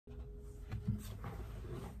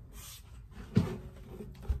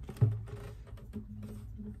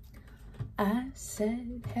I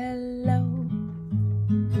said hello,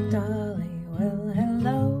 Dolly, well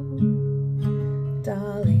hello,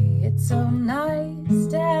 Dolly, it's so nice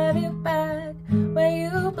to have you back where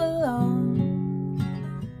you belong.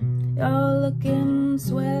 You're looking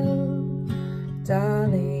swell,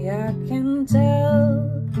 Dolly, I can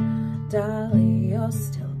tell. Dolly, you're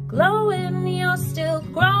still glowing, you're still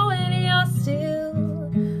growing, you're still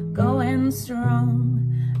going strong.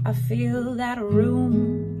 I feel that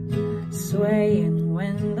room swaying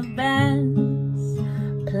when the band's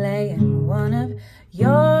playing one of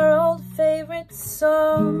your old favorite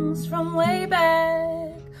songs from way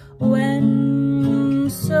back when.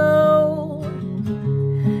 So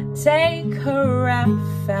take her rap,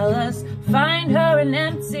 fellas, find her an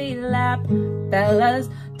empty lap, fellas,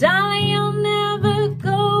 Dolly, you'll never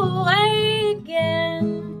go away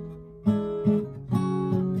again.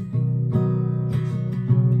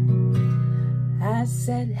 I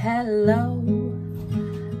said hello,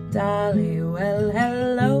 Dolly, well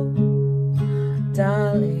hello,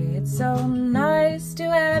 Dolly, it's so nice to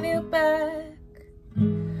have you back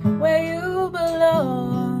where you belong.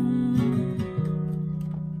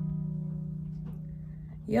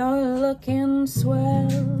 You're looking swell,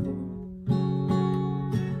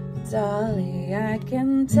 Dolly, I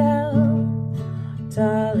can tell.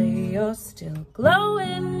 Dolly, you're still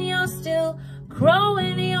glowing, you're still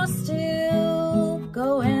growing, you're still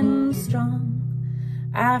going strong.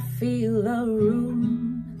 I feel the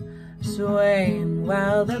room swaying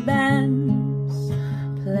while the band's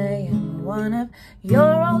playing one of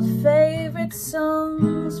your old favorite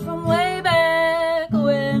songs from way back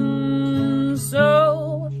when.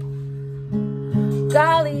 So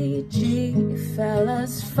golly gee,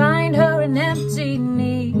 fellas, find her an empty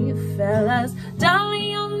knee, fellas, Dolly,